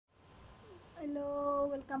Hello!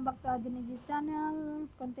 Welcome back to Adoniji channel.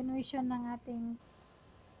 Continuation ng ating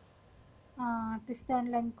Tesda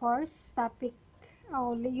online course. Topic,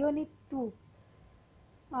 Unit 2.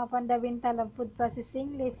 Fundamental of Food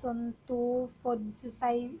Processing. Lesson 2, Food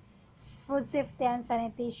Safety and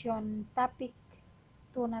Sanitation. Topic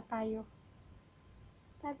 2 na tayo.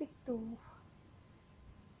 Topic 2.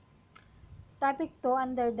 Topic 2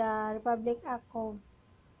 under the Republic Act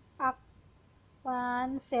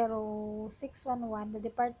 10611, the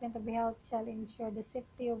Department of Health shall ensure the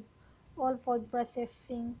safety of all food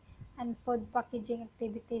processing and food packaging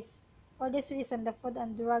activities. For this reason, the Food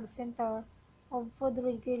and Drug Center of Food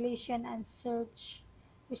Regulation and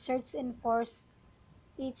Research enforce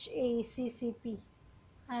HACCP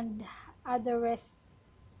and other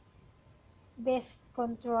best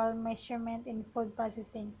control measurement in food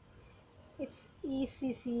processing. Its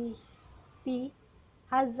ECCP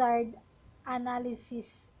hazard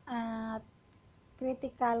analysis at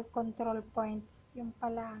critical control points. Yung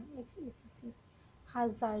pala ang SECC,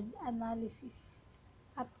 hazard analysis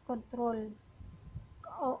at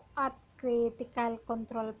critical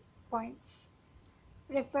control points.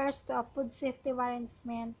 Refers to a food safety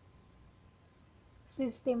management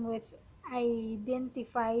system which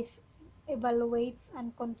identifies, evaluates, and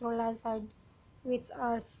control hazards which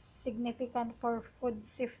are significant for food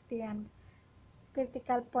safety and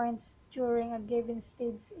critical points during a given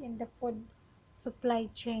stage in the food supply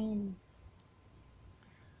chain.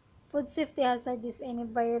 Food safety hazard is any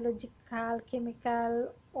biological,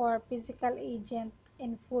 chemical, or physical agent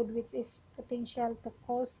in food which is potential to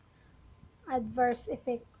cause adverse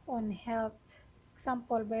effect on health.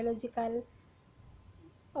 Example, biological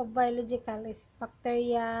is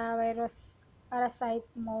bacteria, virus, parasite,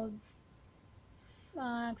 molds.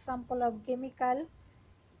 Example of chemical,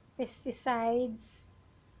 pesticides,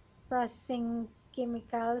 processing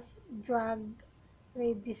chemicals, drug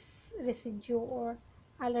residue, or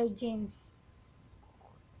allergens.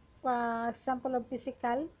 Example of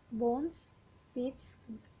physical, bones, pits,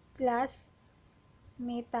 glass,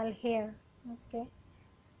 metal, hair. Okay.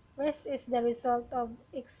 Rest is the result of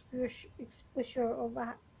exposure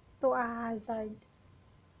to a hazard.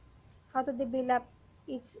 How to develop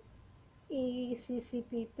its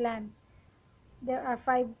ECCP plan. There are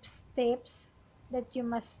 5 steps that you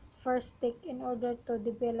must first take in order to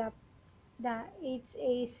develop the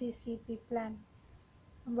HACCP plan.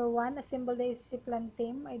 Number 1, assemble the ACCP plan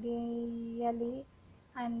team, ideally,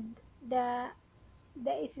 and the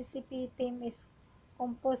ACCP team is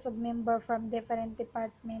composed of members from different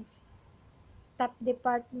departments. Top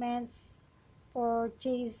departments: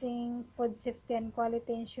 purchasing, food safety and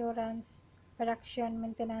quality insurance, production,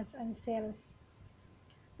 maintenance, and sales.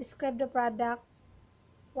 Describe the product.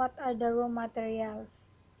 What are the raw materials?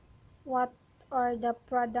 What are the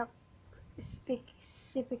product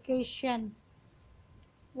specification?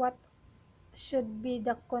 What should be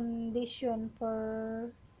the condition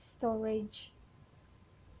for storage?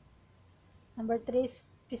 Number 3,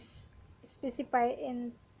 specify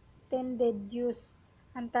intended use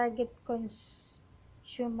and target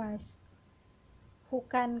consumers. Who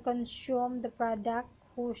can consume the product,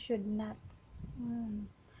 who should not.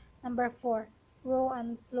 Number 4, row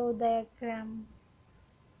and flow diagram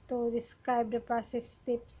to describe the process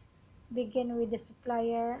steps. Begin with the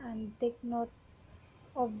supplier and take note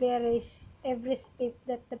of every step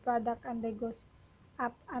that the product undergoes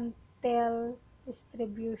up until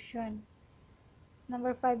distribution.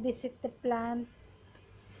 Number 5, visit the plant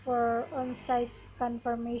for on-site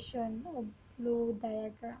confirmation of flow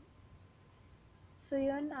diagram. So,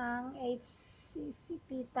 yun ang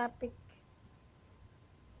HACCP topic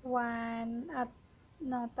 1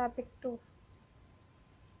 topic 2.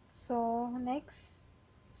 So, next,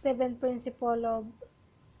 7 principle of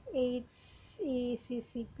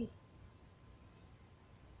HACCP.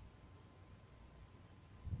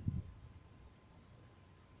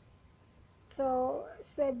 So,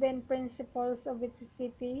 7 principles of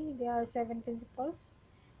HACCP. There are 7 principles.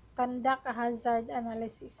 Conduct a hazard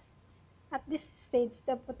analysis. At this stage,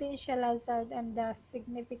 the potential hazard and the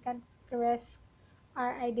significant risk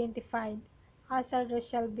are identified. Hazards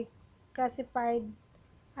shall be classified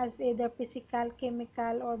as either physical,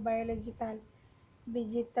 chemical, or biological,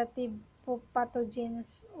 vegetative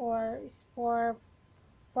pathogens, or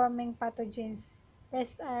spore-forming pathogens.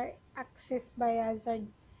 Rest are assessed by hazard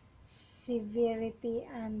severity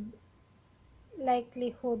and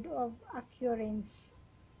likelihood of occurrence.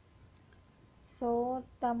 So,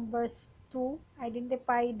 number 2,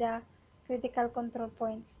 identify the critical control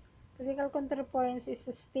points. Critical control points is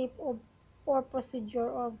a step or procedure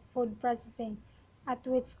of food processing at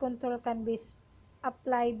which control can be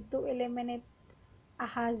applied to eliminate a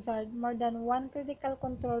hazard. More than one critical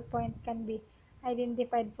control point can be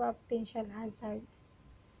identified for a potential hazard.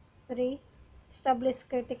 3. Establish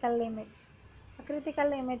critical limits. A critical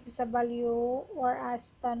limit is a value or a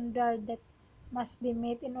standard that must be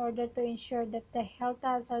met in order to ensure that the health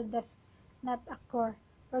hazard does not occur.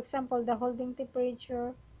 For example, the holding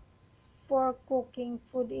temperature for cooking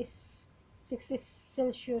food is 60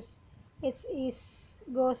 Celsius. It is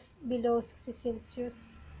goes below 60 Celsius.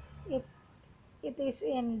 It, it is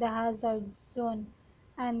in the hazard zone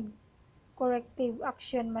and corrective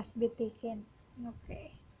action must be taken.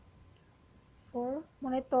 Okay. 4.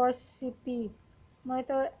 Monitor CCP.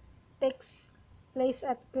 Monitor takes place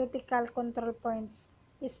at critical control points.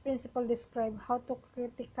 This principle describes how to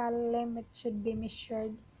critical limit should be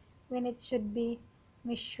measured, when it should be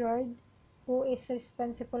measured, who is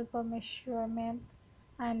responsible for measurement,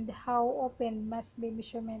 and how often must be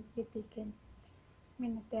measurement be taken.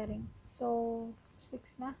 Monitoring. So,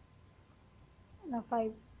 6 na? Na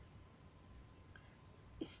 5.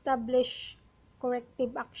 Establish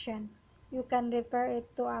corrective action. You can refer it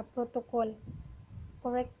to a protocol.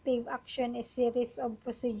 Corrective action is a series of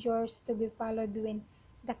procedures to be followed when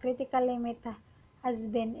the critical limit has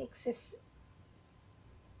been exceeded.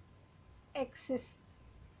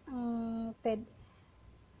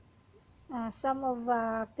 Some of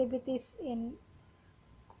activities in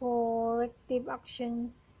corrective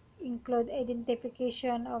action include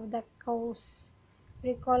identification of the cause,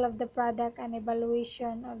 recall of the product, and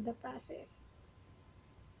evaluation of the process.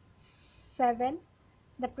 7.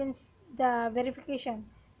 The verification.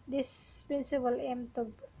 This principle aims to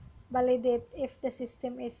validate if the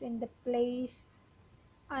system is in the place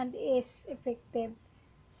and is effective.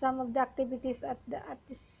 Some of the activities at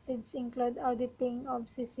this stage include auditing of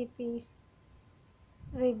CCPs,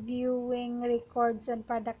 reviewing records, and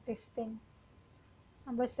product testing.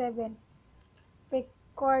 Number 7.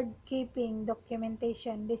 Record keeping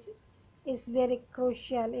documentation. This is very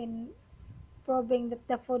crucial in proving that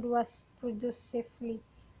the food was produced safely.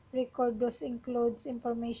 Record includes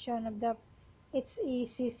information of the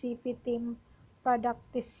HACCP team, product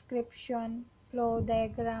description, flow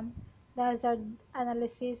diagram, the hazard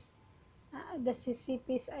analysis, the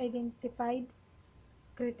CCPs identified,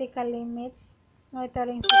 critical limits,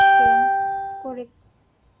 monitoring system,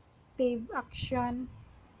 corrective action,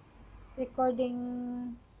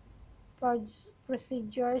 recording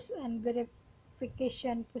procedures, and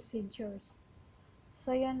verification procedures.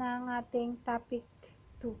 So, yun ang ating topic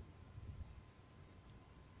 2.